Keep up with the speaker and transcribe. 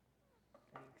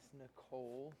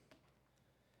Nicole.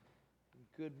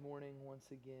 Good morning once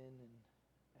again, and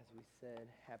as we said,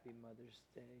 happy Mother's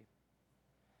Day.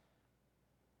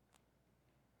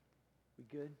 We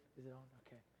good? Is it on?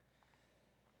 Okay.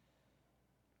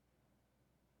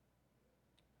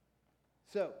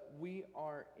 So, we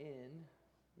are in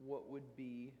what would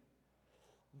be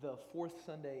the fourth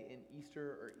Sunday in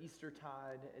Easter, or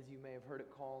Eastertide, as you may have heard it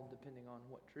called, depending on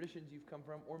what traditions you've come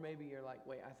from. Or maybe you're like,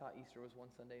 wait, I thought Easter was one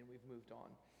Sunday and we've moved on.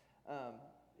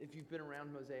 If you've been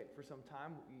around Mosaic for some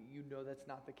time, you know that's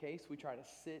not the case. We try to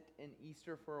sit in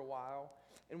Easter for a while.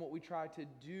 And what we try to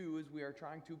do is we are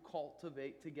trying to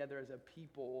cultivate together as a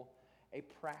people a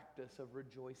practice of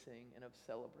rejoicing and of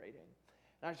celebrating.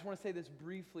 And I just want to say this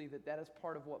briefly, that is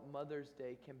part of what Mother's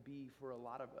Day can be for a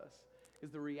lot of us.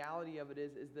 Because the reality of it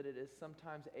is that it is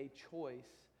sometimes a choice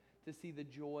to see the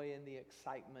joy and the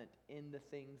excitement in the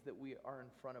things that we are in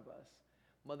front of us.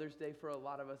 Mother's Day for a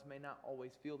lot of us may not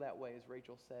always feel that way, as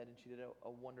Rachel said, and she did a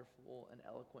wonderful and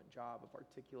eloquent job of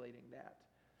articulating that.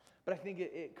 But I think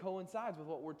it coincides with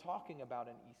what we're talking about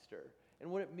in Easter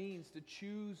and what it means to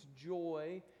choose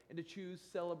joy and to choose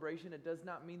celebration. It does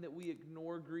not mean that we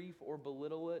ignore grief or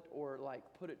belittle it or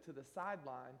put it to the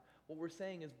sideline. What we're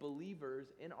saying is, believers,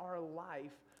 in our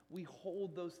life, we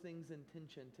hold those things in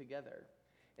tension together.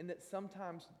 And that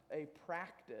sometimes a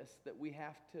practice that we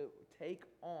have to take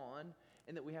on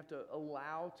and that we have to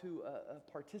allow to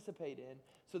participate in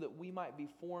so that we might be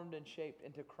formed and shaped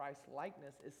into Christ's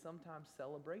likeness is sometimes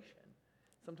celebration.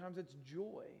 Sometimes it's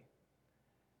joy.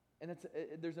 And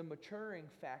there's a maturing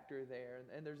factor there,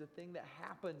 and there's a thing that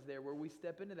happens there where we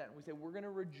step into that and we say, we're going to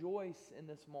rejoice in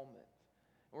this moment.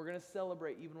 And we're going to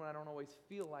celebrate even when I don't always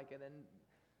feel like it. And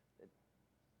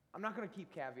I'm not going to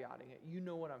keep caveating it. You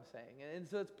know what I'm saying. And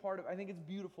so it's part of, I think it's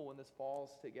beautiful when this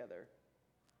falls together.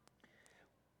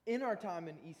 In our time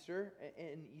in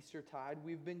Eastertide,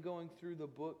 we've been going through the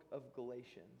book of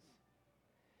Galatians.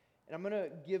 And I'm going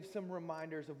to give some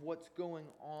reminders of what's going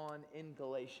on in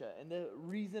Galatia. And the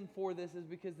reason for this is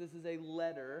because this is a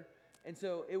letter. And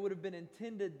so it would have been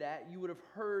intended that you would have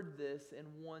heard this in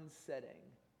one setting.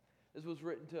 This was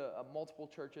written to multiple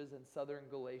churches in southern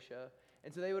Galatia.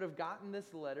 And so they would have gotten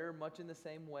this letter much in the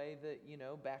same way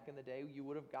that, back in the day, you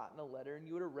would have gotten a letter and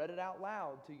you would have read it out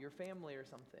loud to your family or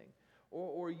something.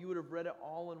 Or you would have read it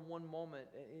all in one moment,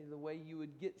 in the way you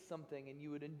would get something and you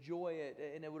would enjoy it,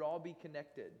 and it would all be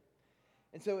connected.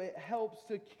 And so it helps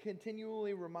to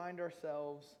continually remind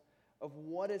ourselves of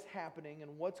what is happening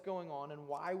and what's going on and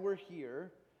why we're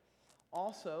here.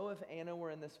 Also, if Anna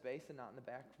were in this space and not in the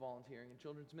back volunteering in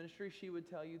children's ministry, she would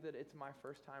tell you that it's my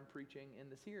first time preaching in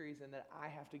the series and that I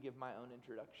have to give my own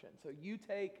introduction. So you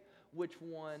take which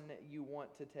one you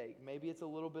want to take. Maybe it's a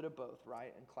little bit of both,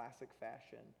 right, in classic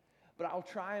fashion. But I'll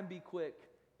try and be quick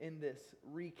in this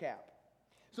recap.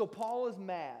 So Paul is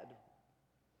mad.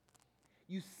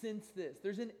 You sense this.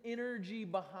 There's an energy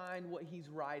behind what he's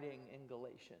writing in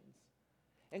Galatians.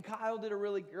 And Kyle did a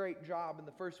really great job in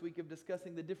the first week of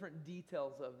discussing the different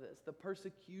details of this, the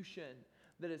persecution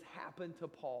that has happened to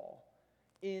Paul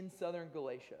in southern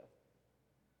Galatia.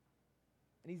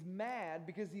 And he's mad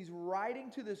because he's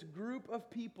writing to this group of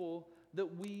people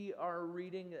that we are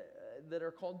reading that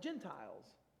are called Gentiles.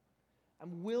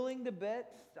 I'm willing to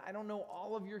bet, I don't know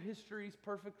all of your histories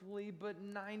perfectly, but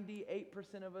 98%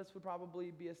 of us would probably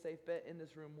be a safe bet in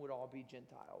this room would all be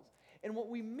Gentiles. And what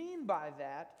we mean by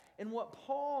that, and what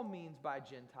Paul means by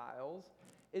Gentiles,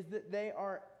 is that they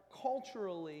are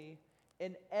culturally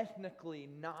and ethnically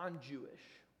non-Jewish.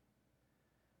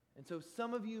 And so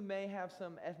some of you may have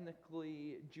some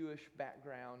ethnically Jewish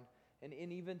background, and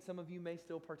even some of you may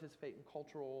still participate in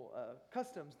cultural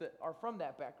customs that are from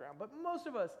that background. But most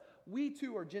of us, we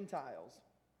too are Gentiles.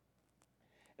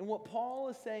 And what Paul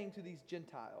is saying to these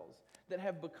Gentiles that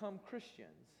have become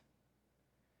Christians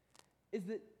is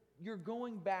that you're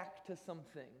going back to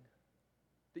something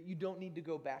that you don't need to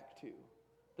go back to.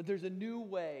 That there's a new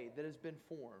way that has been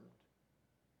formed.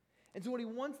 And so what he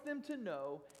wants them to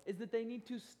know is that they need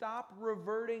to stop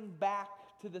reverting back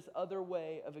to this other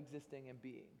way of existing and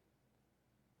being.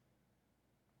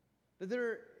 That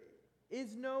there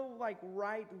is no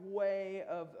right way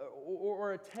of,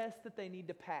 or a test that they need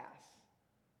to pass,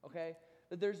 okay?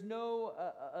 That there's no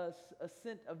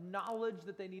ascent of knowledge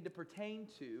that they need to pertain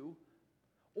to,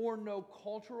 or no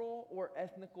cultural or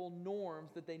ethnical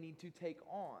norms that they need to take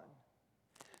on.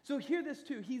 So hear this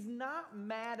too, he's not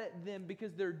mad at them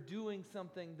because they're doing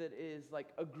something that is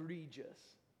egregious.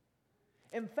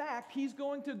 In fact, he's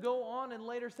going to go on and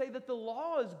later say that the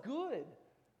law is good.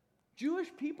 Jewish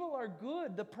people are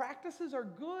good. The practices are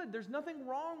good. There's nothing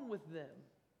wrong with them.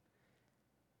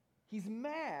 He's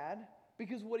mad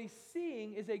Because what he's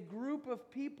seeing is a group of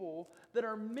people that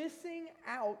are missing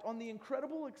out on the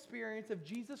incredible experience of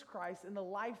Jesus Christ and the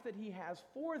life that he has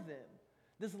for them.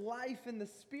 This life in the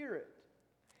Spirit.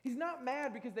 He's not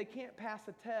mad because they can't pass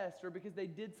a test or because they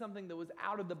did something that was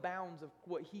out of the bounds of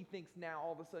what he thinks now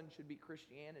all of a sudden should be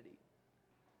Christianity.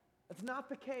 That's not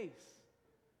the case.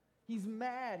 He's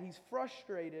mad, he's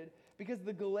frustrated because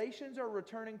the Galatians are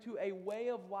returning to a way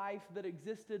of life that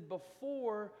existed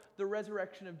before the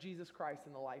resurrection of Jesus Christ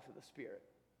in the life of the Spirit.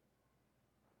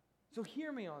 So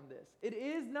hear me on this. It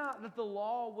is not that the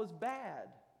law was bad.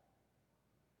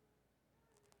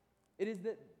 It is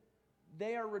that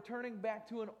they are returning back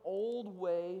to an old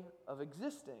way of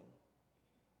existing.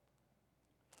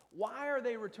 Why are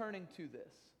they returning to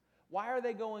this? Why are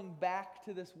they going back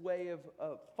to this way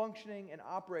of functioning and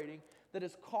operating that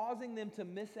is causing them to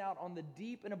miss out on the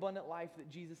deep and abundant life that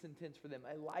Jesus intends for them,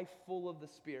 a life full of the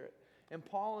Spirit? And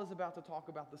Paul is about to talk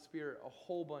about the Spirit a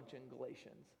whole bunch in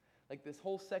Galatians. Like this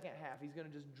whole second half, he's going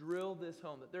to just drill this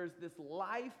home, that there's this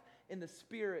life in the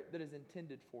Spirit that is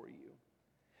intended for you.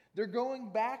 They're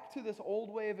going back to this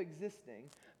old way of existing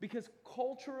because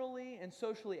culturally and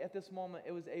socially at this moment,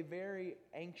 it was a very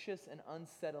anxious and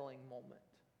unsettling moment.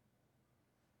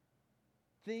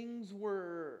 Things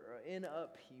were in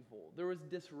upheaval. There was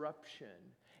disruption.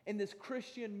 And this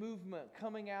Christian movement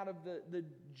coming out of the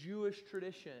Jewish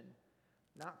tradition,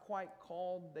 not quite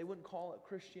called, they wouldn't call it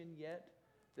Christian yet.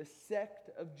 The sect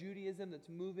of Judaism that's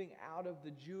moving out of the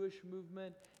Jewish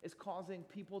movement is causing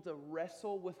people to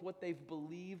wrestle with what they've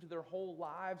believed their whole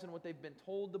lives and what they've been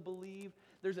told to believe.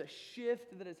 There's a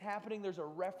shift that is happening. There's a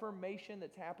reformation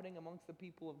that's happening amongst the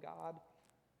people of God.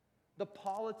 The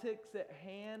politics at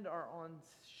hand are on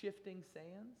shifting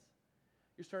sands.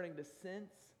 You're starting to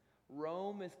sense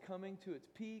Rome is coming to its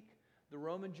peak. The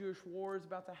Roman-Jewish war is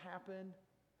about to happen.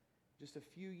 Just a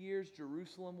few years,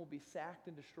 Jerusalem will be sacked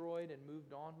and destroyed and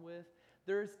moved on with.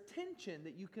 There is tension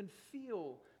that you can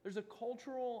feel. There's a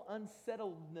cultural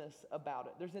unsettledness about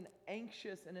it. There's an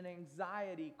anxious and an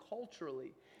anxiety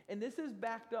culturally. And this is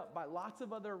backed up by lots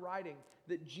of other writing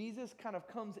that Jesus kind of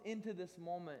comes into this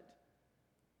moment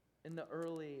in the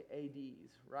early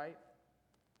ADs, right?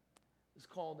 It's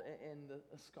called, in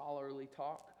the scholarly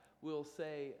talk, we'll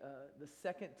say the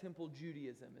Second Temple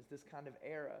Judaism is this kind of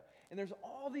era. And there's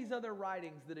all these other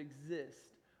writings that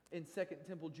exist in Second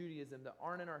Temple Judaism that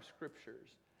aren't in our scriptures.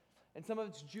 And some of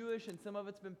it's Jewish and some of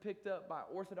it's been picked up by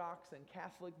Orthodox and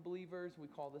Catholic believers. We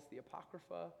call this the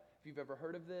Apocrypha, if you've ever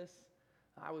heard of this.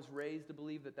 I was raised to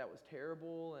believe that was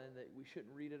terrible and that we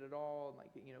shouldn't read it at all,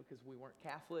 because we weren't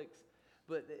Catholics.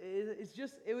 But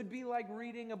it would be like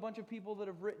reading a bunch of people that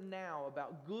have written now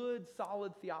about good,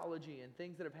 solid theology and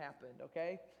things that have happened,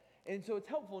 okay? And so it's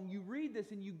helpful, and you read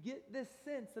this and you get this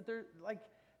sense that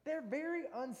they're very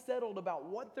unsettled about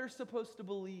what they're supposed to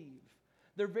believe.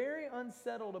 They're very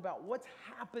unsettled about what's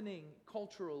happening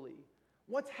culturally,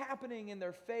 what's happening in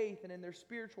their faith and in their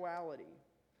spirituality.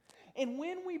 And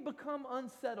when we become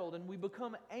unsettled and we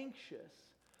become anxious,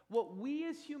 what we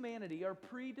as humanity are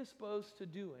predisposed to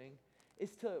doing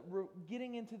is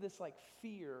getting into this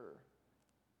fear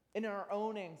and our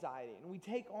own anxiety. And we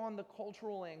take on the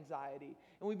cultural anxiety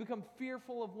and we become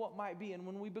fearful of what might be. And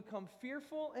when we become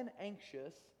fearful and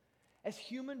anxious, as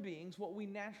human beings, what we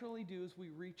naturally do is we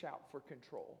reach out for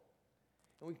control.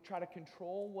 And we try to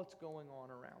control what's going on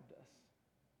around us.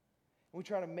 And we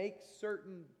try to make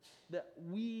certain that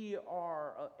we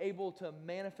are able to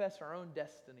manifest our own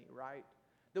destiny, right?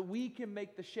 That we can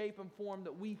make the shape and form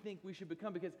that we think we should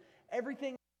become, because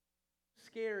everything is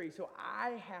scary. So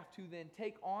I have to then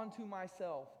take onto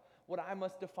myself what I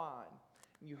must define.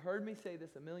 And you heard me say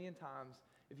this a million times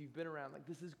if you've been around.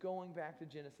 This is going back to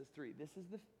Genesis 3. This is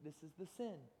the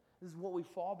sin. This is what we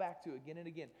fall back to again and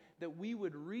again. That we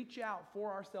would reach out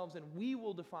for ourselves and we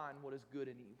will define what is good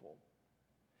and evil.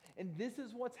 And this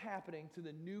is what's happening to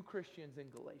the new Christians in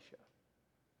Galatia.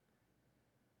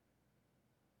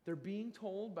 They're being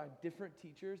told by different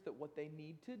teachers that what they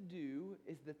need to do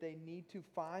is that they need to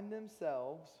find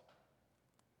themselves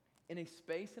in a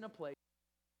space and a place,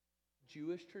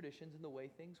 Jewish traditions and the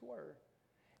way things were.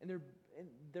 And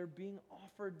they're being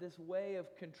offered this way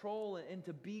of control and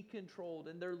to be controlled.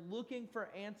 And they're looking for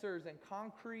answers and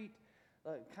concrete,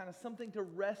 kind of something to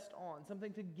rest on,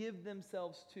 something to give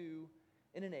themselves to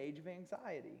in an age of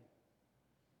anxiety.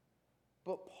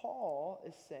 But Paul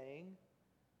is saying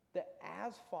that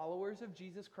as followers of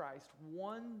Jesus Christ,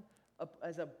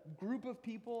 as a group of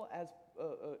people, as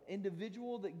an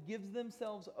individual that gives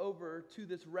themselves over to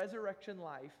this resurrection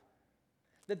life,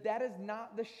 that is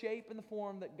not the shape and the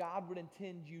form that God would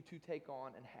intend you to take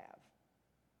on and have.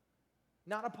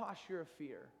 Not a posture of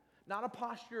fear. not a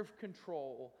posture of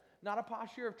control, not a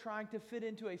posture of trying to fit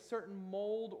into a certain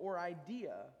mold or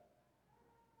idea,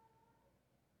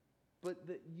 but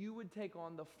that you would take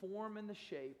on the form and the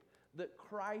shape that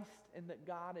Christ and that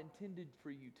God intended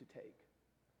for you to take.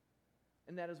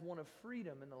 And that is one of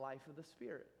freedom in the life of the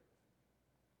Spirit.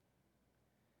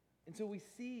 And so we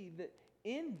see that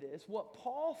in this, what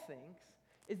Paul thinks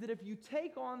is that if you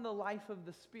take on the life of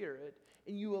the Spirit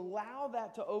and you allow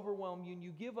that to overwhelm you and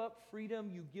you give up freedom,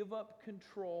 you give up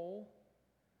control,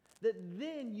 that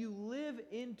then you live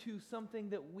into something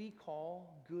that we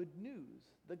call good news,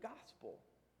 the gospel.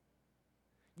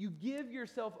 You give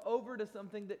yourself over to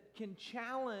something that can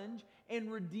challenge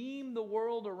and redeem the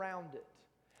world around it.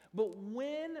 But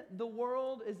when the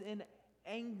world is in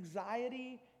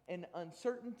anxiety and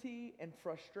uncertainty and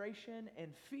frustration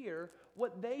and fear,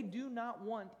 what they do not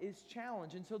want is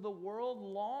challenge. And so the world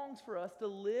longs for us to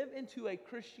live into a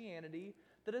Christianity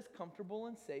that is comfortable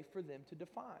and safe for them to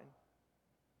define.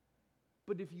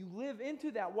 But if you live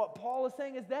into that, what Paul is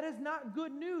saying is that is not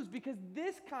good news, because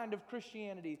this kind of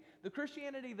Christianity, the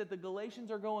Christianity that the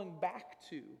Galatians are going back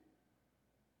to,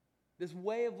 this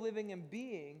way of living and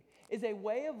being, is a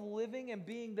way of living and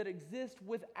being that exists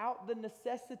without the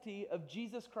necessity of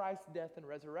Jesus Christ's death and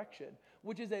resurrection,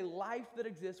 which is a life that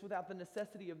exists without the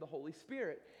necessity of the Holy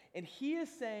Spirit. And he is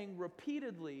saying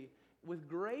repeatedly, with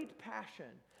great passion,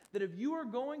 that if you are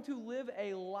going to live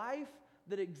a life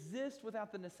that exists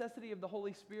without the necessity of the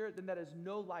Holy Spirit, then that is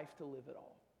no life to live at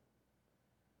all.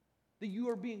 That you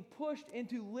are being pushed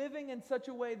into living in such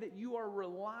a way that you are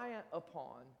reliant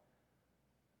upon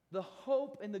the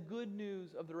hope and the good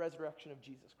news of the resurrection of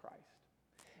Jesus Christ.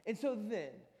 And so then,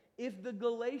 if the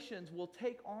Galatians will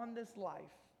take on this life,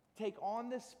 take on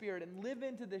this Spirit, and live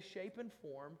into this shape and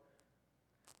form,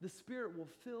 the Spirit will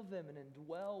fill them and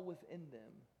indwell within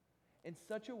them in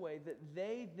such a way that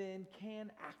they then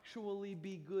can actually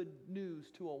be good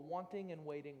news to a wanting and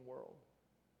waiting world.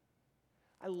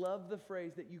 I love the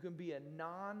phrase that you can be a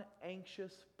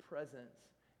non-anxious presence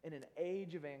in an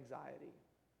age of anxiety.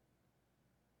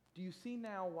 Do you see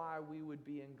now why we would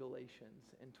be in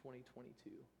Galatians in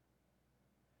 2022?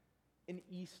 In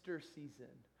Easter season,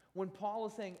 when Paul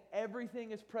is saying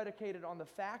everything is predicated on the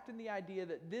fact and the idea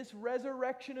that this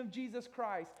resurrection of Jesus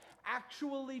Christ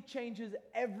actually changes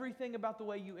everything about the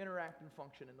way you interact and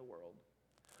function in the world.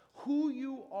 Who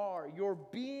you are, your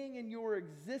being and your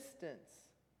existence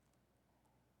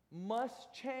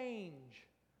must change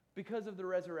because of the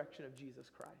resurrection of Jesus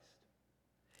Christ.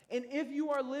 And if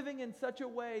you are living in such a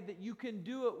way that you can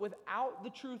do it without the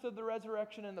truth of the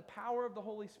resurrection and the power of the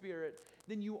Holy Spirit,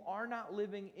 then you are not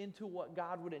living into what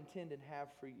God would intend and have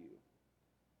for you.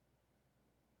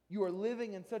 You are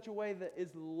living in such a way that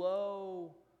is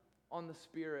low on the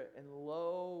Spirit and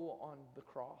low on the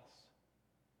cross.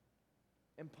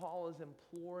 And Paul is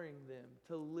imploring them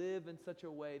to live in such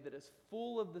a way that is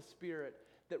full of the Spirit,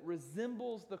 that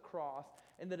resembles the cross,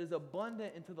 and that is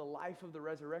abundant into the life of the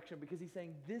resurrection, because he's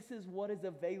saying this is what is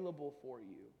available for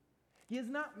you. He is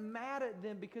not mad at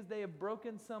them because they have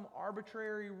broken some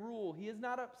arbitrary rule. He is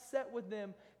not upset with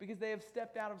them because they have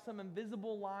stepped out of some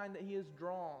invisible line that he has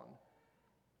drawn.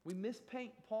 We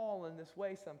mispaint Paul in this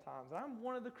way sometimes. I'm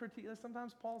one of the critiques.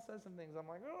 Sometimes Paul says some things. I'm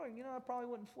like, oh, I probably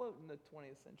wouldn't float in the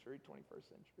 20th century, 21st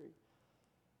century.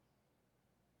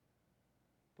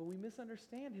 But we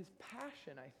misunderstand his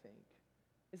passion, I think.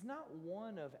 It's not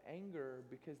one of anger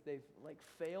because they've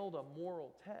failed a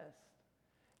moral test.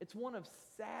 It's one of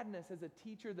sadness as a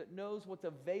teacher that knows what's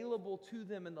available to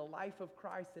them in the life of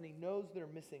Christ, and he knows they're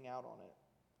missing out on it.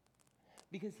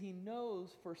 Because he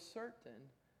knows for certain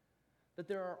that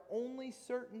there are only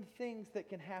certain things that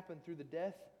can happen through the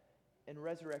death and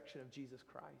resurrection of Jesus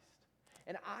Christ.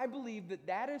 And I believe that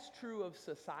that is true of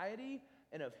society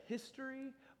and of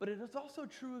history, but it is also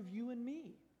true of you and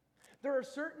me. There are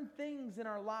certain things in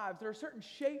our lives, there are certain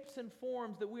shapes and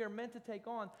forms that we are meant to take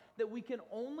on that we can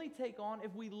only take on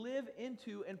if we live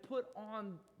into and put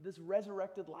on this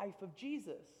resurrected life of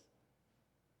Jesus.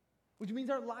 Which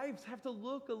means our lives have to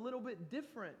look a little bit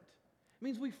different. It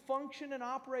means we function and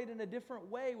operate in a different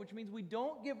way, which means we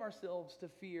don't give ourselves to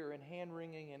fear and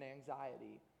hand-wringing and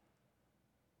anxiety.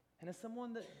 And as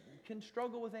someone that can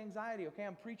struggle with anxiety, okay,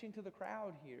 I'm preaching to the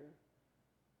crowd here.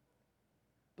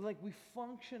 But we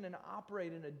function and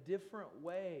operate in a different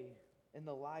way in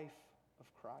the life of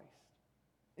Christ.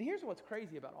 And here's what's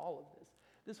crazy about all of this.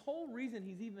 This whole reason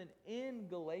he's even in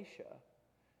Galatia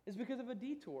is because of a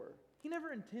detour. He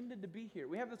never intended to be here.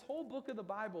 We have this whole book of the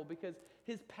Bible because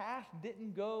his path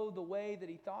didn't go the way that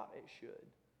he thought it should.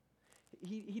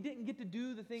 He didn't get to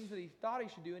do the things that he thought he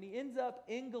should do, and he ends up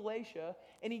in Galatia,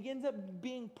 and he ends up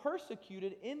being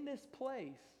persecuted in this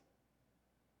place.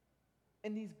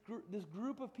 And this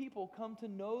group of people come to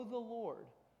know the Lord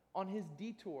on his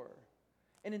detour.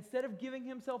 And instead of giving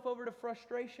himself over to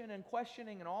frustration and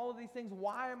questioning and all of these things,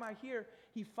 why am I here?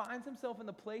 He finds himself in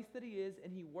the place that he is,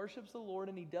 and he worships the Lord,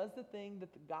 and he does the thing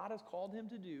that God has called him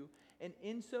to do. And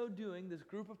in so doing, this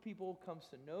group of people comes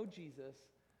to know Jesus.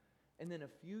 And then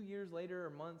a few years later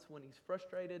or months, when he's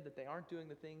frustrated that they aren't doing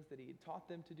the things that he had taught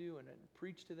them to do and had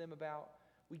preached to them about,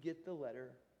 we get the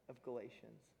letter of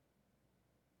Galatians.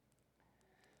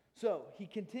 So he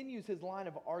continues his line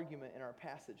of argument in our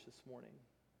passage this morning.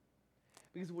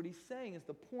 Because what he's saying is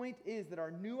the point is that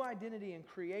our new identity in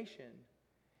creation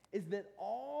is that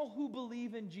all who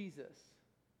believe in Jesus,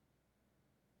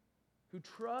 who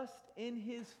trust in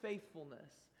his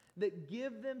faithfulness, that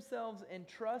give themselves in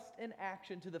trust and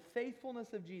action to the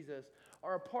faithfulness of Jesus,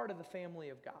 are a part of the family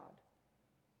of God.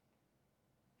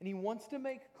 And he wants to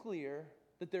make clear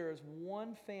that there is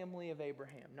one family of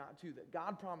Abraham, not two. That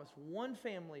God promised one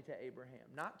family to Abraham,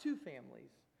 not two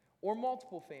families or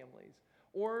multiple families,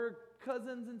 or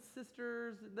cousins and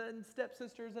sisters and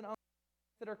stepsisters and uncles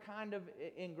that are kind of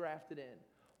engrafted in.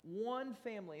 One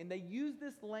family. And they use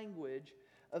this language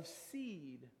of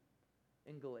seed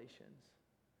in Galatians.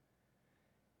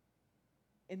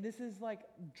 And this is like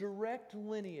direct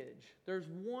lineage. There's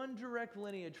one direct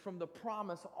lineage from the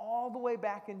promise all the way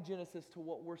back in Genesis to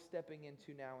what we're stepping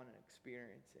into now and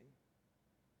experiencing.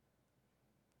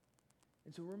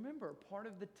 And so remember, part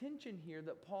of the tension here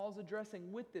that Paul's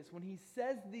addressing with this, when he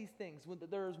says these things, when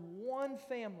there is one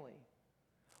family,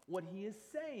 what he is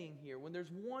saying here, when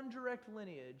there's one direct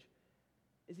lineage,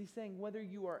 is he's saying whether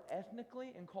you are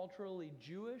ethnically and culturally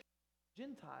Jewish,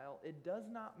 Gentile, it does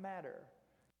not matter.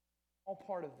 All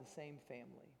part of the same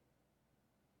family.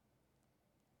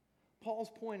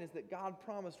 Paul's point is that God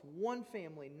promised one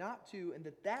family, not two, and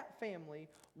that family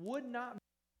would not be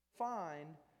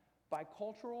defined by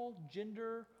cultural,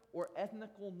 gender, or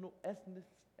ethnical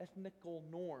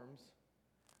norms,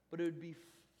 but it would be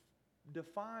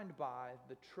defined by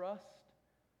the trust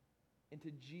into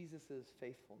Jesus'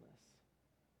 faithfulness.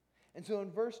 And so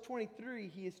in verse 23,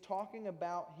 he is talking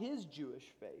about his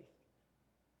Jewish faith.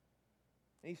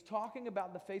 And he's talking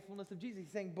about the faithfulness of Jesus.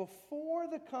 He's saying, before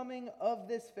the coming of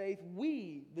this faith,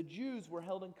 we, the Jews, were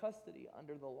held in custody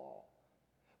under the law.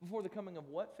 Before the coming of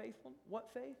what faith? What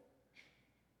faith?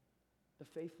 The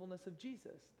faithfulness of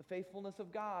Jesus. The faithfulness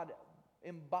of God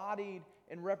embodied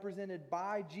and represented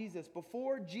by Jesus.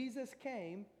 Before Jesus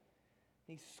came,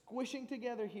 he's squishing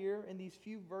together here in these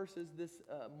few verses this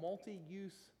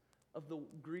multi-use of the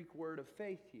Greek word of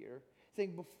faith here.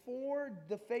 Saying before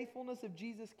the faithfulness of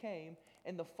Jesus came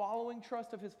and the following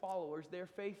trust of his followers, their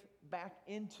faith back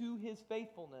into his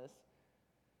faithfulness,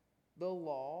 the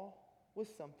law was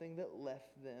something that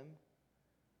left them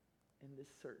in this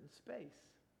certain space.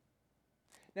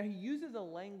 Now he uses a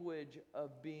language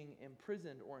of being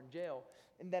imprisoned or in jail,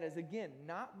 and that is again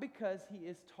not because he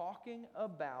is talking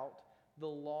about the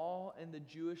law and the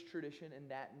Jewish tradition in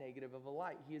that negative of a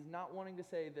light. He is not wanting to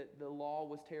say that the law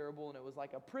was terrible and it was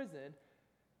like a prison.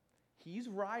 He's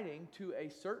writing to a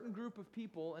certain group of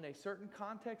people in a certain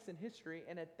context in history,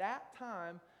 and at that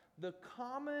time, the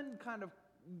common kind of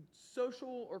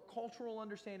social or cultural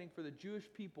understanding for the Jewish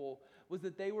people was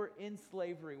that they were in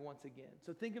slavery once again.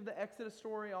 So think of the Exodus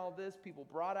story, all this, people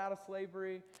brought out of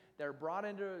slavery, they're brought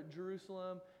into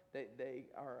Jerusalem, they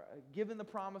are given the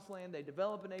promised land, they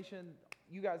develop a nation.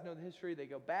 You guys know the history. They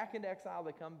go back into exile,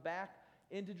 they come back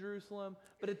into Jerusalem.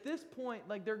 But at this point,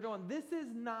 like they're going, this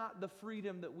is not the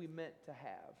freedom that we meant to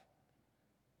have.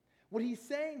 What he's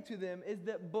saying to them is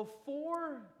that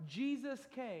before Jesus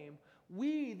came,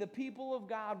 we, the people of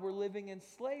God, were living in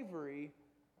slavery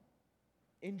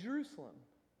in Jerusalem.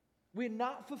 We had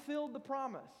not fulfilled the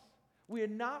promise. We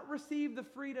had not received the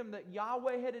freedom that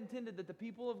Yahweh had intended that the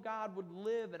people of God would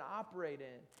live and operate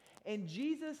in. And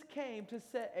Jesus came to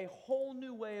set a whole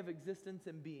new way of existence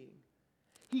and being.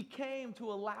 He came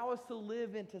to allow us to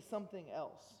live into something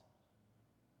else.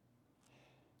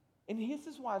 And this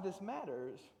is why this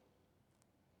matters.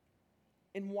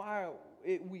 And why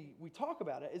we talk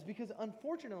about it is because,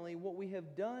 unfortunately, what we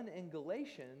have done in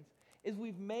Galatians is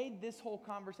we've made this whole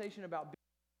conversation about being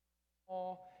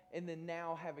law and then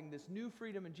now having this new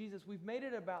freedom in Jesus, we've made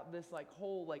it about this like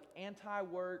whole like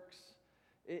anti-works.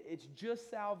 It's just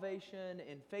salvation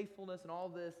and faithfulness and all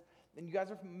this. And you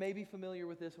guys are maybe familiar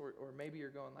with this, or maybe you're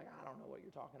going like, I don't know what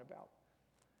you're talking about.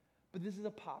 But this is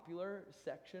a popular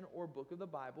section or book of the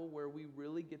Bible where we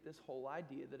really get this whole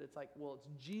idea that it's like, well,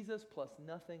 it's Jesus plus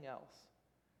nothing else.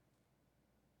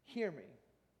 Hear me.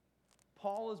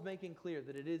 Paul is making clear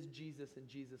that it is Jesus and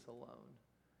Jesus alone.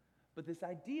 But this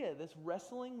idea, this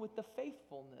wrestling with the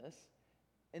faithfulness,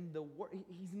 And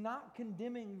he's not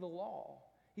condemning the law.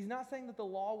 He's not saying that the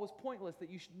law was pointless, that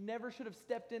you never should have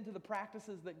stepped into the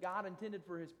practices that God intended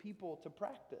for his people to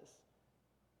practice.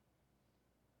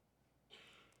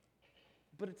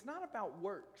 But it's not about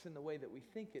works in the way that we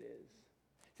think it is.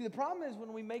 See, the problem is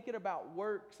when we make it about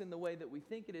works in the way that we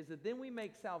think it is, that then we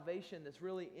make salvation this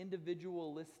really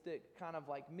individualistic kind of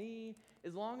like me.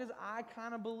 As long as I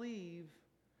kind of believe,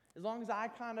 as long as I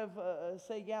kind of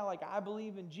say, yeah, like I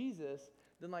believe in Jesus,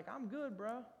 then like I'm good,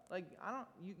 bro. Like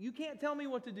you can't tell me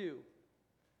what to do.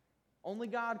 Only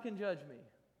God can judge me.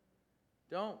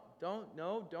 Don't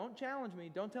challenge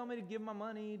me. Don't tell me to give my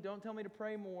money. Don't tell me to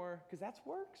pray more, because that's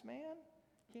works, man.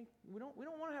 We don't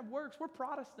want to have works. We're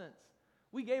Protestants.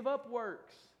 We gave up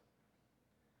works.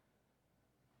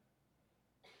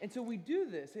 And so we do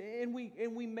this, and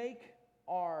we make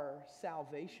our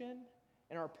salvation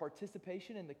and our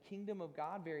participation in the kingdom of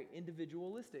God very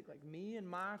individualistic, like me and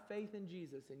my faith in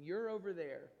Jesus, and you're over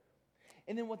there.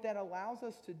 And then what that allows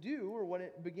us to do, or what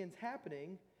it begins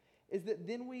happening, is that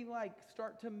then we like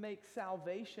start to make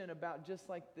salvation about just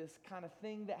like this kind of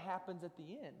thing that happens at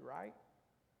the end, right?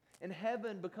 And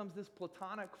heaven becomes this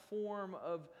platonic form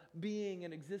of being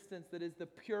and existence that is the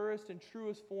purest and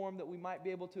truest form that we might be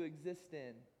able to exist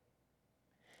in.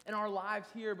 And our lives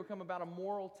here become about a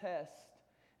moral test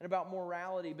and about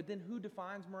morality. But then who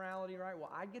defines morality, right?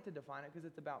 Well, I get to define it because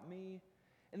it's about me.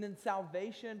 And then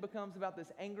salvation becomes about this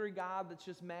angry God that's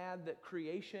just mad that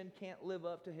creation can't live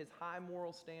up to his high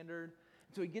moral standard.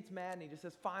 So he gets mad and he just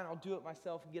says, fine, I'll do it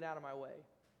myself and get out of my way.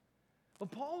 But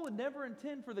Paul would never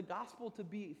intend for the gospel to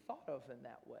be thought of in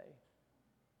that way.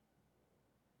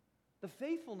 The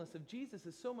faithfulness of Jesus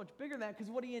is so much bigger than that,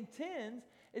 because what he intends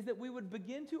is that we would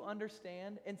begin to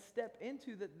understand and step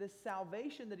into that this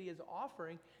salvation that he is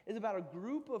offering is about a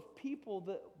group of people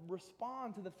that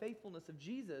respond to the faithfulness of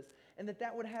Jesus, and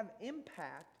that would have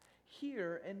impact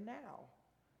here and now.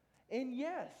 And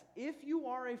yes, if you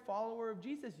are a follower of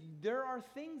Jesus, there are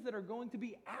things that are going to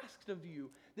be asked of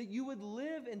you, that you would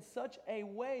live in such a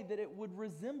way that it would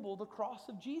resemble the cross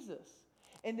of Jesus,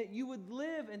 and that you would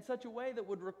live in such a way that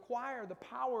would require the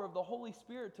power of the Holy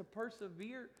Spirit to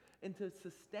persevere and to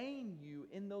sustain you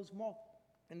in those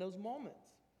moments.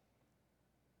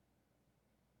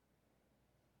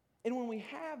 And when we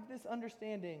have this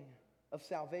understanding of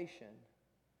salvation,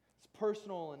 it's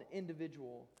personal and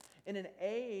individual, in an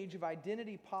age of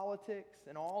identity politics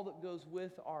and all that goes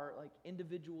with our like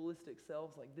individualistic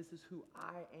selves, like this is who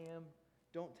I am,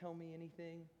 don't tell me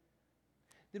anything,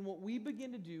 then what we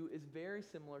begin to do is very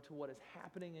similar to what is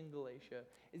happening in Galatia,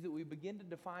 is that we begin to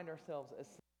define ourselves as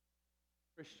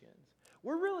Christians.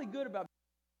 We're really good about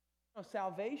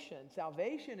salvation.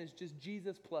 Salvation is just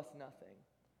Jesus plus nothing.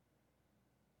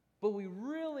 But we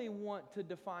really want to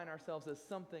define ourselves as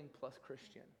something plus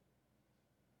Christian.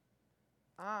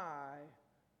 I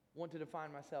want to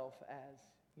define myself as,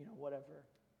 whatever.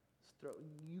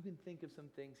 You can think of some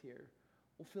things here.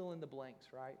 We'll fill in the blanks,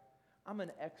 right? I'm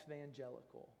an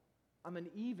ex-evangelical. I'm an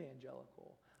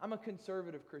evangelical. I'm a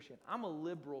conservative Christian. I'm a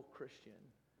liberal Christian.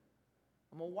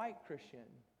 I'm a white Christian.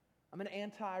 I'm an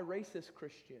anti-racist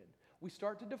Christian. We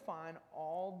start to define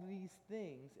all these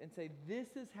things and say,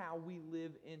 this is how we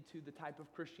live into the type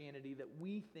of Christianity that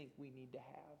we think we need to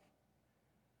have.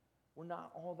 We're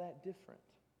not all that different.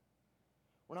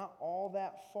 We're not all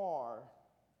that far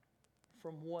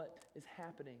from what is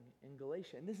happening in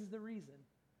Galatia. And this is the reason.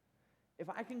 If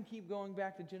I can keep going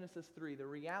back to Genesis 3, the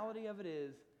reality of it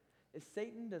is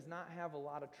Satan does not have a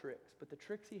lot of tricks, but the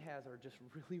tricks he has are just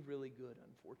really, really good,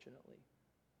 unfortunately.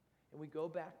 And we go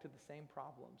back to the same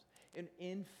problems. And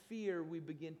in fear, we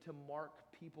begin to mark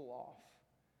people off.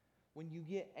 When you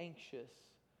get anxious,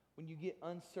 when you get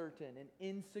uncertain and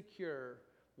insecure,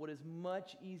 what is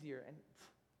much easier, and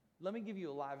let me give you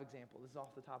a live example. This is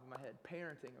off the top of my head.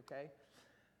 Parenting, okay?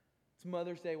 It's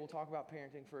Mother's Day. We'll talk about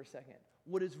parenting for a second.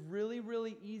 What is really,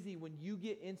 really easy when you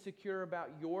get insecure about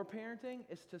your parenting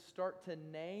is to start to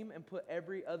name and put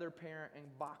every other parent in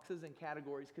boxes and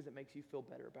categories because it makes you feel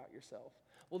better about yourself.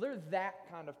 Well, they're that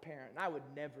kind of parent, and I would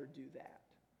never do that.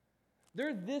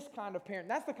 They're this kind of parent.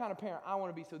 That's the kind of parent I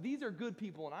want to be. So these are good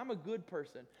people, and I'm a good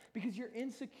person because you're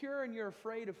insecure and you're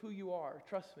afraid of who you are.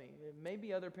 Trust me.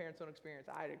 Maybe other parents don't experience.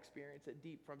 I'd experience it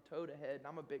deep from toe to head, and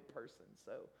I'm a big person,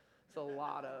 so there's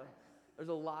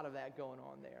a lot of that going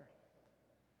on there.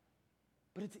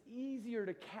 But it's easier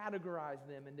to categorize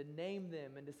them and to name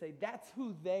them and to say, that's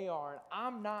who they are, and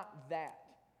I'm not that.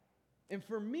 And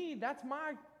for me, that's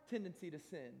my tendency to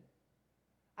sin.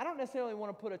 I don't necessarily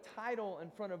want to put a title in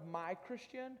front of my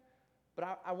Christian,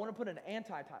 but I want to put an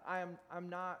anti-title. I'm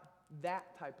not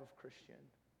that type of Christian.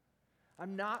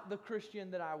 I'm not the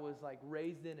Christian that I was like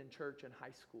raised in church in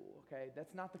high school, okay?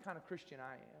 That's not the kind of Christian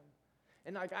I am.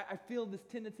 And like I feel this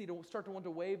tendency to start to want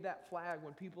to wave that flag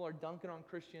when people are dunking on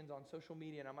Christians on social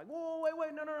media, and I'm like, whoa,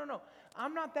 wait, no.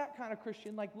 I'm not that kind of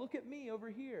Christian. Like, look at me over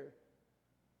here.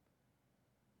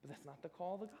 But that's not the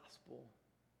call of the gospel.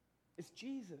 It's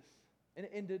Jesus.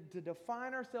 And to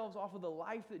define ourselves off of the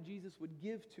life that Jesus would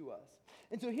give to us.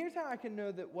 And so here's how I can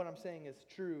know that what I'm saying is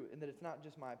true and that it's not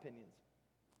just my opinions.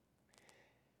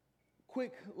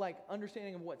 Quick,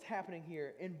 understanding of what's happening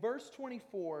here. In verse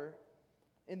 24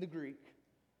 in the Greek,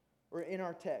 or in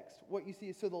our text, what you see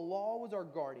is, so the law was our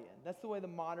guardian. That's the way the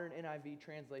modern NIV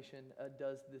translation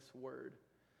does this word.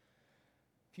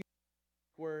 If you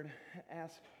word,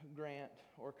 ask Grant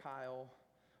or Kyle,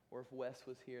 or if Wes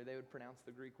was here, they would pronounce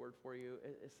the Greek word for you.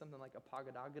 It's something like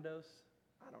apagadogados.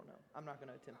 I don't know. I'm not going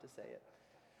to attempt to say it.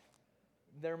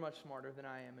 They're much smarter than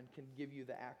I am and can give you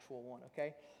the actual one,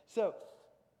 okay? So,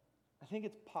 I think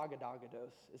it's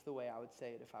pagadogados is the way I would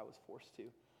say it if I was forced to.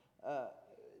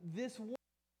 This one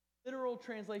literal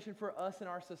translation for us in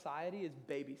our society is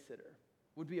babysitter,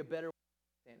 would be a better way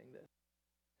of understanding this.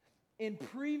 In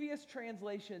previous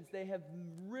translations, they have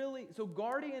really, so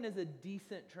guardian is a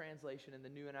decent translation in the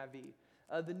new NIV.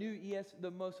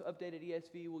 The most updated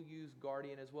ESV will use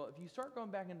guardian as well. If you start going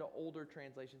back into older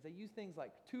translations, they use things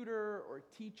like tutor or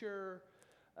teacher.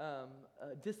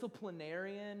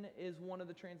 Disciplinarian is one of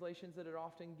the translations that it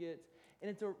often gets. And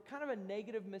it's a kind of a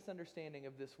negative misunderstanding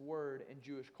of this word in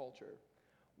Jewish culture.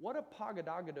 What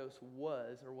apagadogados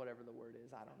was, or whatever the word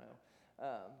is, I don't know.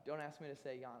 Don't ask me to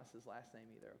say Giannis's last name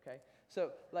either, okay?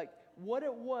 So, what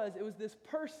it was this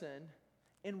person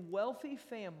in wealthy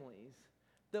families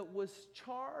that was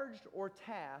charged or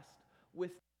tasked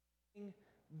with taking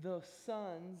the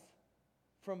sons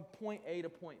from point A to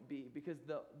point B, because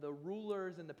the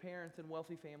rulers and the parents in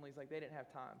wealthy families, they didn't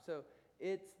have time. So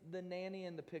it's the nanny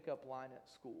and the pickup line at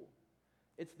school.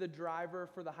 It's the driver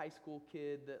for the high school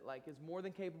kid that is more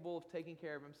than capable of taking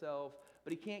care of himself,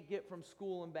 but he can't get from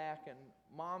school and back, and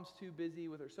mom's too busy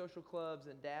with her social clubs,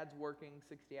 and dad's working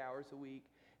 60 hours a week,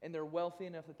 and they're wealthy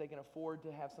enough that they can afford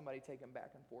to have somebody take them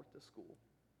back and forth to school.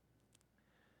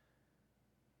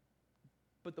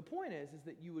 But the point is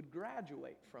that you would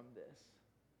graduate from this.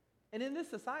 And in this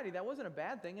society, that wasn't a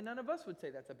bad thing, and none of us would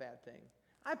say that's a bad thing.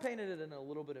 I painted it in a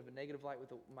little bit of a negative light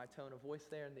with my tone of voice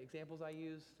there and the examples I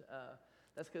used.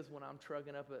 That's because when I'm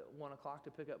trugging up at 1 o'clock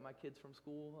to pick up my kids from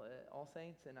school at All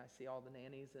Saints, and I see all the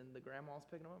nannies and the grandmas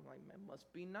picking them up, I'm like, man,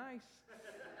 must be nice.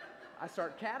 I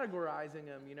start categorizing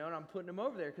them, and I'm putting them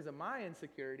over there because of my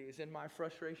insecurities and my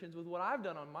frustrations with what I've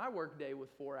done on my work day with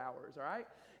 4 hours, all right?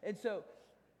 And so,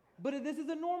 but this is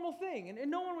a normal thing, and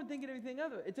no one would think of anything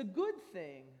other. It's a good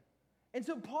thing. And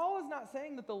so Paul is not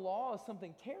saying that the law is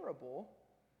something terrible.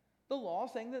 The law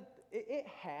is saying that it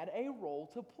had a role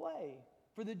to play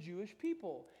for the Jewish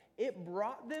people. It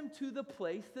brought them to the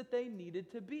place that they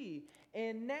needed to be.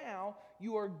 And now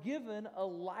you are given a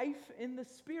life in the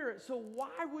Spirit. So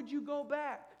why would you go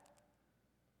back?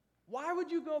 Why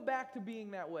would you go back to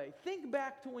being that way? Think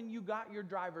back to when you got your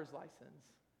driver's license.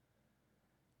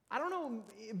 I don't know,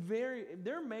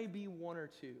 there may be one or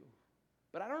two.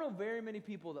 But I don't know very many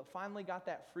people that finally got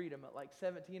that freedom at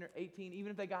 17 or 18,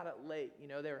 even if they got it late.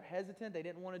 They were hesitant, they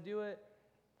didn't want to do it.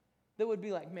 That would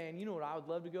be like, man, you know what I would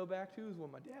love to go back to is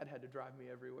when my dad had to drive me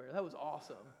everywhere. That was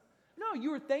awesome. No, you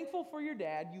were thankful for your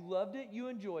dad, you loved it, you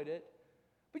enjoyed it,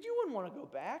 but you wouldn't want to go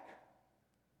back.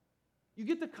 You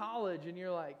get to college and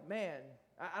you're like, man,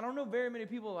 I don't know very many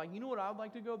people you know what I would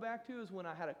like to go back to is when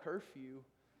I had a curfew.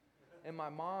 And my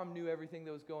mom knew everything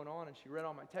that was going on, and she read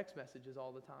all my text messages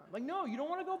all the time. No, you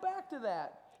don't want to go back to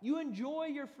that. You enjoy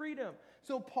your freedom.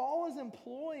 So Paul is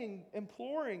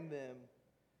imploring them,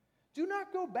 do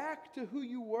not go back to who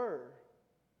you were.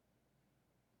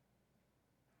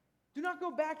 Do not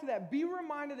go back to that. Be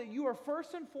reminded that you are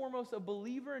first and foremost a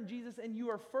believer in Jesus, and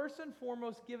you are first and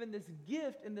foremost given this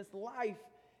gift and this life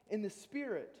in the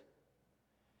Spirit.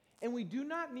 And we do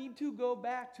not need to go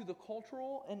back to the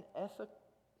cultural and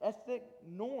ethic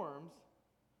norms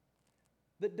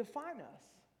that define us.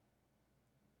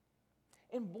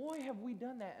 And boy, have we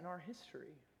done that in our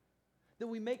history. That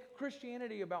we make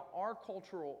Christianity about our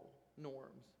cultural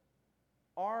norms,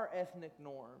 our ethnic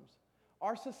norms,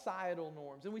 our societal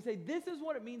norms. And we say, this is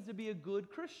what it means to be a good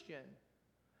Christian.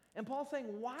 And Paul's saying,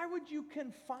 why would you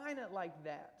confine it like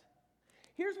that?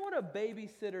 Here's what a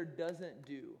babysitter doesn't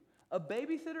do. A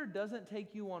babysitter doesn't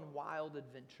take you on wild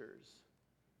adventures.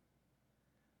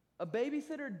 A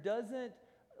babysitter doesn't,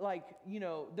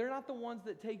 they're not the ones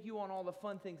that take you on all the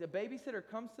fun things. A babysitter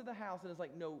comes to the house and is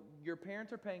like, no, your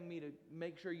parents are paying me to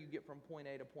make sure you get from point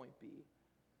A to point B.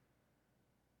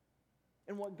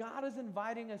 And what God is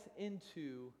inviting us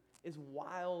into is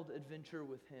wild adventure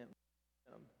with Him.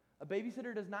 A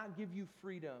babysitter does not give you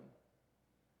freedom.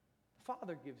 The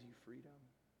Father gives you freedom.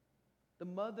 The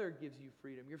mother gives you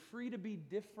freedom. You're free to be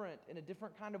different in a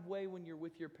different kind of way when you're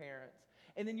with your parents.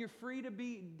 And then you're free to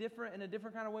be different in a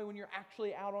different kind of way when you're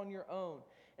actually out on your own.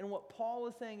 And what Paul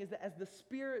is saying is that as the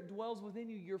Spirit dwells within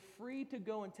you, you're free to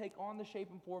go and take on the shape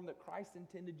and form that Christ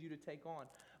intended you to take on.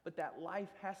 But that life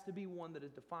has to be one that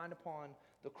is defined upon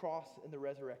the cross and the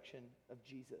resurrection of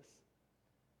Jesus.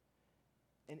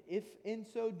 And if in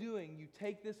so doing you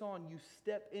take this on, you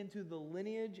step into the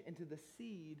lineage, into the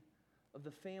seed of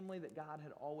the family that God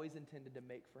had always intended to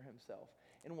make for Himself.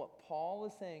 And what Paul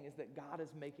is saying is that God is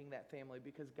making that family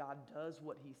because God does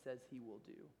what He says He will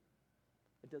do.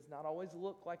 It does not always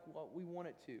look like what we want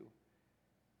it to.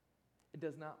 It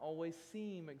does not always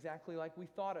seem exactly like we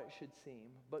thought it should seem,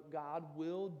 but God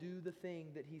will do the thing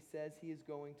that He says He is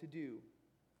going to do.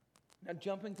 Now,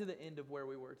 jumping to the end of where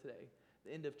we were today,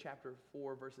 the end of chapter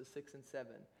 4, verses 6 and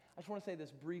 7. I just want to say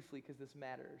this briefly because this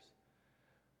matters.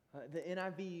 The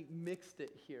NIV mixed it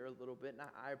here a little bit, and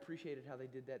I appreciated how they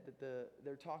did that.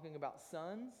 They're talking about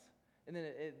sons, and then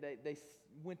they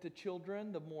went to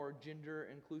children, the more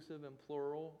gender-inclusive and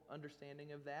plural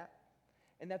understanding of that.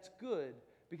 And that's good,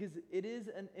 because it is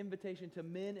an invitation to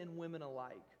men and women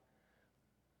alike.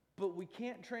 But we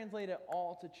can't translate it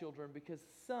all to children, because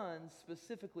sons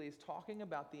specifically is talking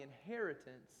about the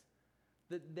inheritance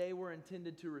that they were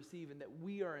intended to receive and that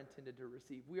we are intended to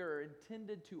receive. We are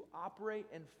intended to operate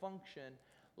and function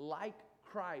like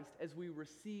Christ as we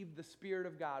receive the Spirit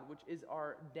of God, which is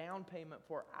our down payment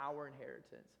for our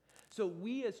inheritance. So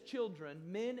we as children,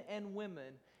 men and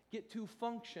women, get to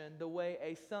function the way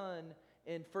a son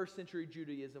in first century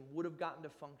Judaism would have gotten to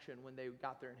function when they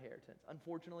got their inheritance.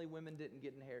 Unfortunately, women didn't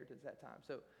get inheritance that time.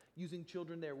 So using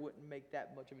children there wouldn't make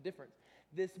that much of a difference.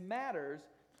 This matters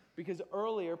because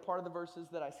earlier, part of the verses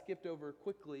that I skipped over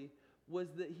quickly was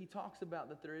that he talks about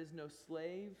that there is no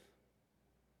slave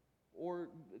or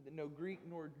no Greek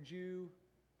nor Jew,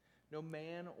 no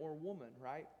man or woman,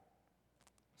 right?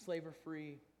 Slave or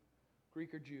free,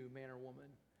 Greek or Jew, man or woman.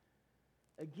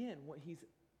 Again, what he's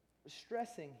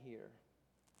stressing here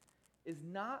is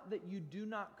not that you do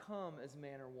not come as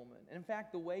man or woman. And in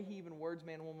fact, the way he even words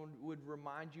man and woman would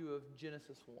remind you of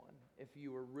Genesis 1. If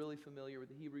you were really familiar with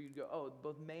the Hebrew, you'd go, oh,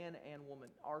 both man and woman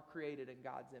are created in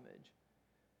God's image.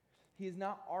 He is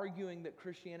not arguing that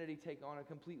Christianity take on a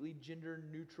completely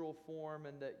gender-neutral form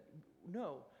and that,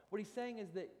 no. What he's saying is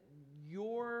that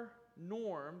your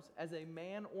norms as a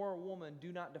man or a woman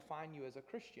do not define you as a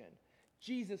Christian.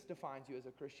 Jesus defines you as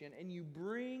a Christian, and you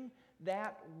bring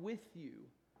that with you.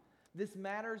 This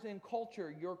matters in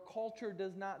culture. Your culture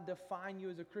does not define you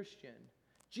as a Christian.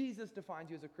 Jesus defines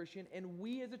you as a Christian, and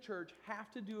we as a church have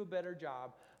to do a better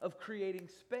job of creating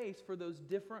space for those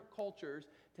different cultures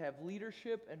to have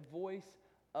leadership and voice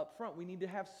up front. We need to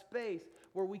have space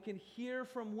where we can hear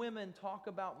from women talk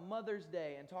about Mother's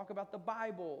Day and talk about the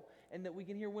Bible, and that we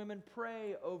can hear women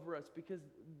pray over us because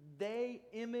they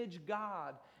image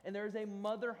God, and there is a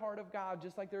mother heart of God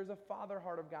just like there is a father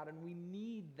heart of God, and we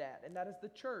need that, and that is the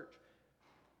church.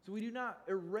 So we do not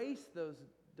erase those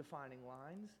defining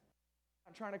lines.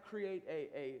 I'm not trying to create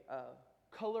a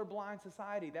colorblind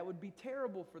society. That would be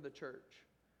terrible for the church.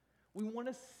 We want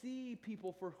to see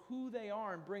people for who they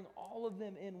are and bring all of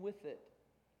them in with it.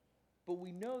 But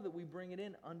we know that we bring it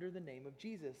in under the name of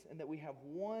Jesus and that we have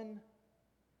one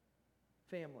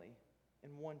family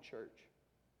and one church.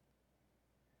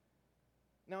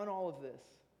 Now, in all of this,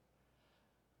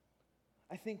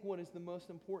 I think what is the most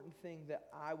important thing that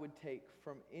I would take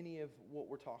from any of what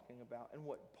we're talking about and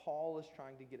what Paul is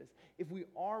trying to get us, if we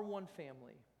are one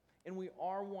family and we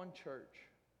are one church,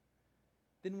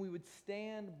 then we would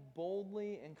stand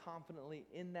boldly and confidently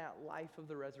in that life of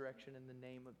the resurrection in the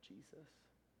name of Jesus.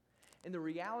 And the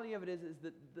reality of it is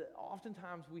that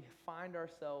oftentimes we find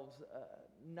ourselves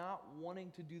not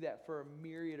wanting to do that for a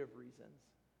myriad of reasons.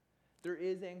 There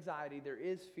is anxiety, there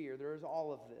is fear, there is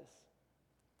all of this.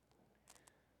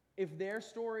 If their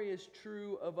story is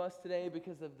true of us today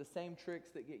because of the same tricks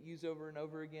that get used over and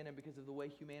over again and because of the way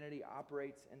humanity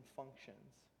operates and functions,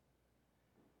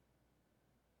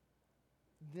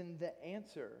 then the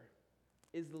answer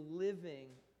is living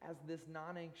as this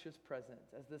non-anxious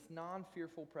presence, as this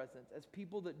non-fearful presence, as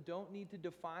people that don't need to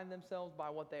define themselves by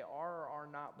what they are or are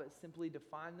not, but simply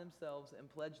define themselves and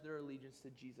pledge their allegiance to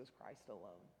Jesus Christ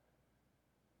alone.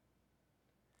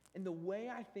 And the way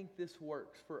I think this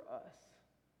works for us,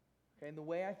 okay, and the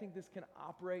way I think this can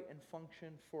operate and function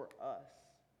for us,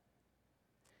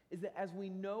 is that as we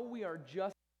know we are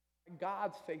just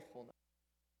God's faithfulness,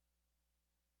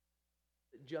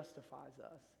 that justifies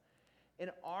us. And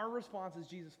our response as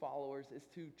Jesus followers is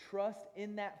to trust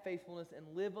in that faithfulness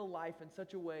and live a life in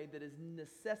such a way that is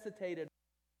necessitated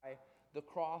by the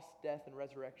cross, death, and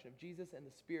resurrection of Jesus and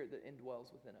the Spirit that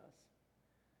indwells within us.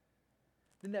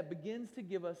 Then that begins to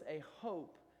give us a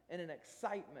hope and an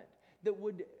excitement that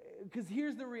would, because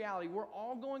here's the reality, we're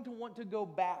all going to want to go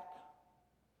back.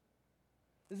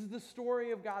 This is the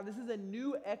story of God. This is a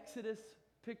new Exodus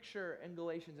picture in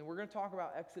Galatians, and we're going to talk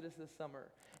about Exodus this summer.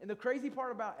 And the crazy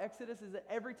part about Exodus is that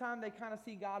every time they kind of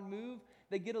see God move,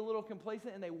 they get a little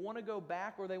complacent and they want to go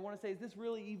back, or they want to say, is this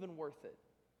really even worth it?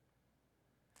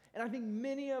 And I think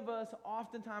many of us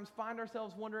oftentimes find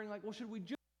ourselves wondering, like, well, should we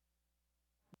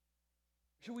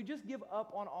just give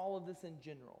up on all of this in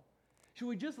general? Should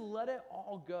we just let it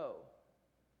all go?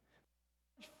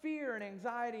 Fear and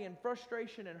anxiety and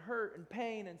frustration and hurt and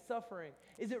pain and suffering,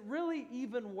 is it really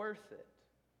even worth it?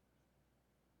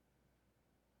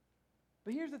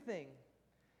 But here's the thing,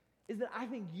 is that I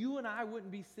think you and I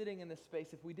wouldn't be sitting in this space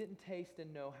if we didn't taste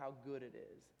and know how good it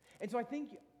is. And so I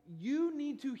think you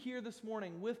need to hear this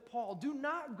morning with Paul, do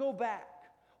not go back.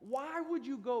 Why would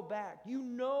you go back? You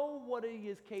know what he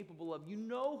is capable of. You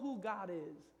know who God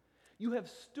is. You have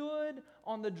stood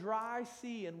on the dry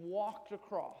sea and walked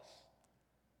across.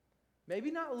 Maybe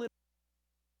not literally.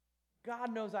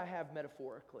 God knows I have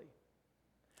metaphorically.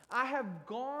 I have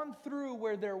gone through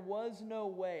where there was no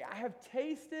way. I have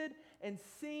tasted and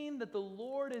seen that the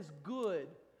Lord is good.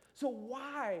 So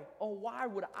why, oh why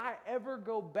would I ever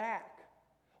go back?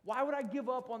 Why would I give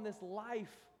up on this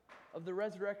life of the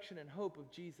resurrection and hope of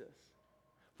Jesus?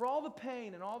 For all the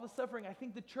pain and all the suffering, I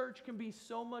think the church can be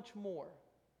so much more.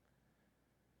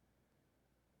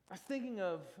 I was thinking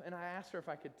of, and I asked her if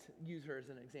I could use her as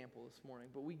an example this morning,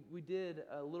 but we did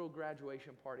a little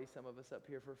graduation party, some of us up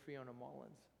here, for Fiona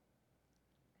Mullins.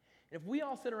 And if we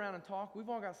all sit around and talk, we've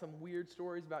all got some weird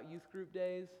stories about youth group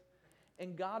days.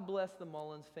 And God bless the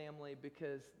Mullins family,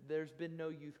 because there's been no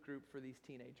youth group for these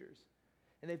teenagers.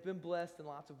 And they've been blessed in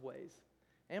lots of ways.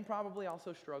 And probably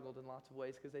also struggled in lots of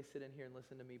ways, because they sit in here and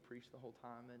listen to me preach the whole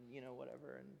time and,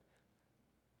 whatever. And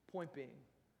point being,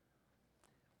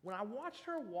 when I watched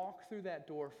her walk through that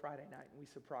door Friday night and we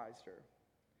surprised her,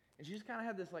 and she just kind of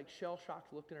had this like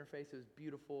shell-shocked look in her face. It was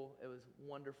beautiful. It was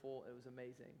wonderful. It was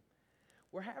amazing.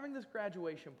 We're having this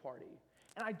graduation party,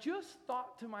 and I just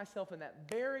thought to myself in that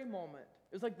very moment,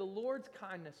 it was like the Lord's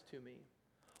kindness to me.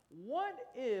 What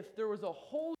if there was a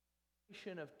whole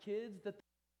generation of kids that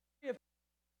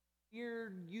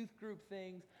weird youth group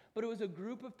things, but it was a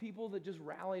group of people that just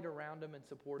rallied around him and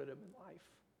supported him in life?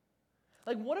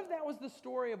 Like, what if that was the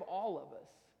story of all of us?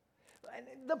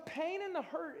 And the pain and the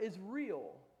hurt is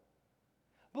real.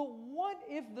 But what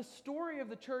if the story of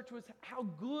the church was how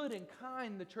good and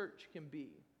kind the church can be?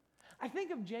 I think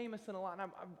of Jameson a lot,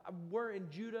 and I worry in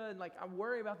Judah, and I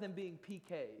worry about them being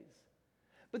PKs.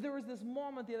 But there was this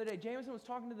moment the other day, Jameson was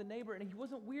talking to the neighbor, and he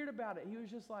wasn't weird about it. He was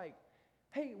just like,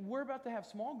 hey, we're about to have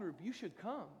small group. You should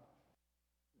come.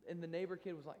 And the neighbor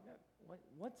kid was like,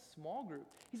 what's small group?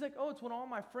 He's like, oh, it's when all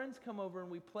my friends come over and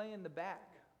we play in the back.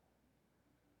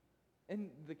 And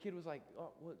the kid was like,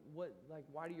 oh,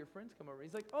 why do your friends come over?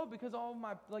 He's like, oh, because all of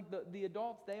my, the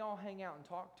adults, they all hang out and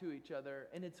talk to each other,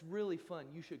 and it's really fun.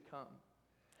 You should come.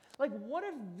 What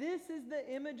if this is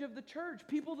the image of the church?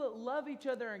 People that love each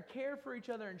other and care for each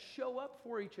other and show up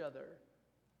for each other.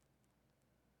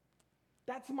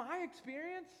 That's my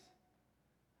experience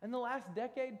in the last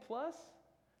decade plus.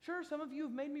 Sure, some of you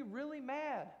have made me really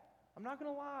mad. I'm not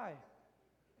going to lie.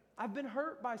 I've been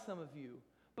hurt by some of you.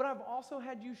 But I've also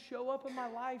had you show up in my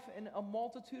life in a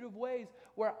multitude of ways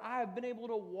where I have been able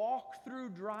to walk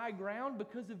through dry ground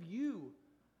because of you.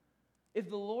 If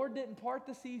the Lord didn't part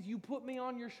the seas, you put me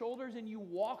on your shoulders and you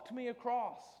walked me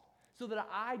across so that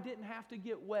I didn't have to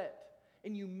get wet.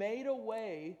 And you made a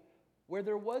way where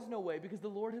there was no way, because the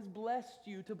Lord has blessed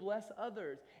you to bless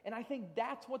others. And I think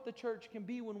that's what the church can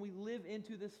be when we live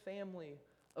into this family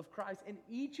of Christ. And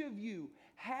each of you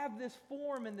have this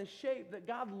form and this shape that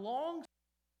God longs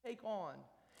to take on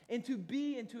and to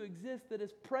be and to exist, that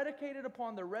is predicated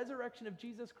upon the resurrection of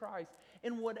Jesus Christ.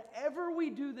 And whatever we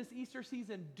do this Easter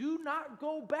season, do not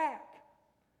go back.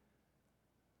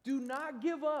 Do not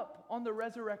give up on the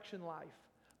resurrection life,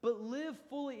 but live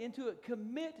fully into it.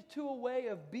 Commit to a way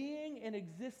of being and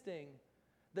existing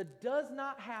that does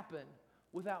not happen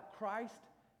without Christ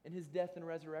and his death and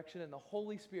resurrection and the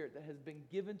Holy Spirit that has been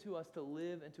given to us to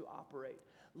live and to operate.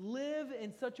 Live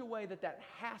in such a way that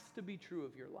has to be true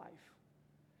of your life.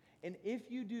 And if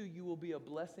you do, you will be a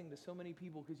blessing to so many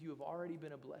people, because you have already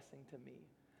been a blessing to me.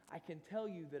 I can tell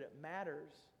you that it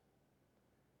matters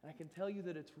And I can tell you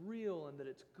that it's real and that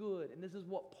it's good. And this is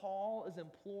what Paul is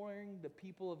imploring the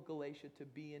people of Galatia to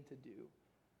be and to do.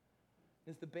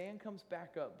 As the band comes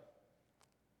back up,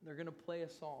 they're going to play a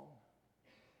song.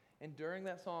 And during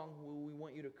that song, we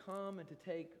want you to come and to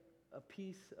take a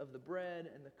piece of the bread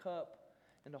and the cup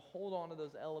and to hold on to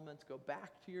those elements, go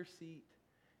back to your seat.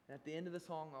 And at the end of the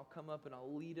song, I'll come up and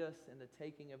I'll lead us in the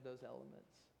taking of those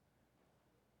elements.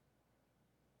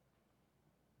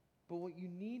 But what you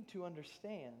need to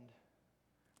understand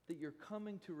that you're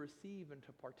coming to receive and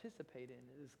to participate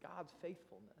in is God's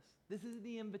faithfulness. This is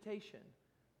the invitation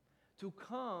to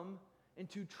come and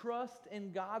to trust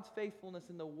in God's faithfulness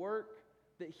in the work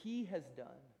that He has done,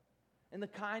 and the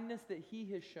kindness that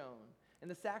He has shown,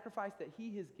 and the sacrifice that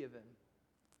He has given.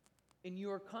 And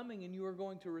you are coming and you are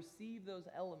going to receive those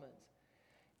elements.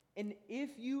 And if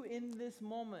you in this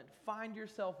moment find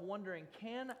yourself wondering,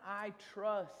 can I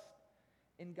trust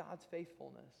in God's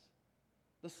faithfulness?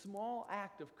 The small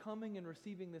act of coming and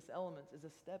receiving this elements is a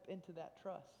step into that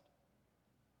trust.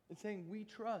 It's saying we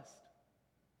trust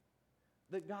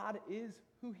that God is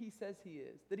who He says He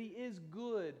is, that He is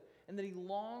good, and that He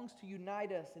longs to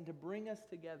unite us and to bring us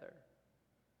together.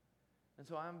 And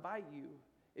so I invite you,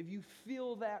 if you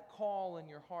feel that call in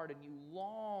your heart and you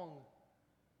long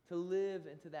to live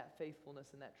into that faithfulness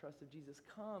and that trust of Jesus,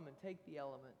 come and take the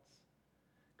elements.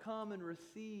 Come and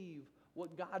receive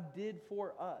what God did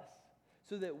for us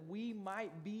so that we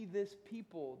might be this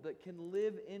people that can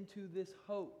live into this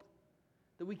hope,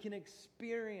 that we can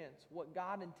experience what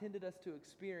God intended us to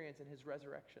experience in His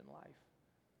resurrection life.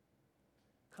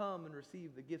 Come and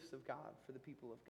receive the gifts of God for the people of God.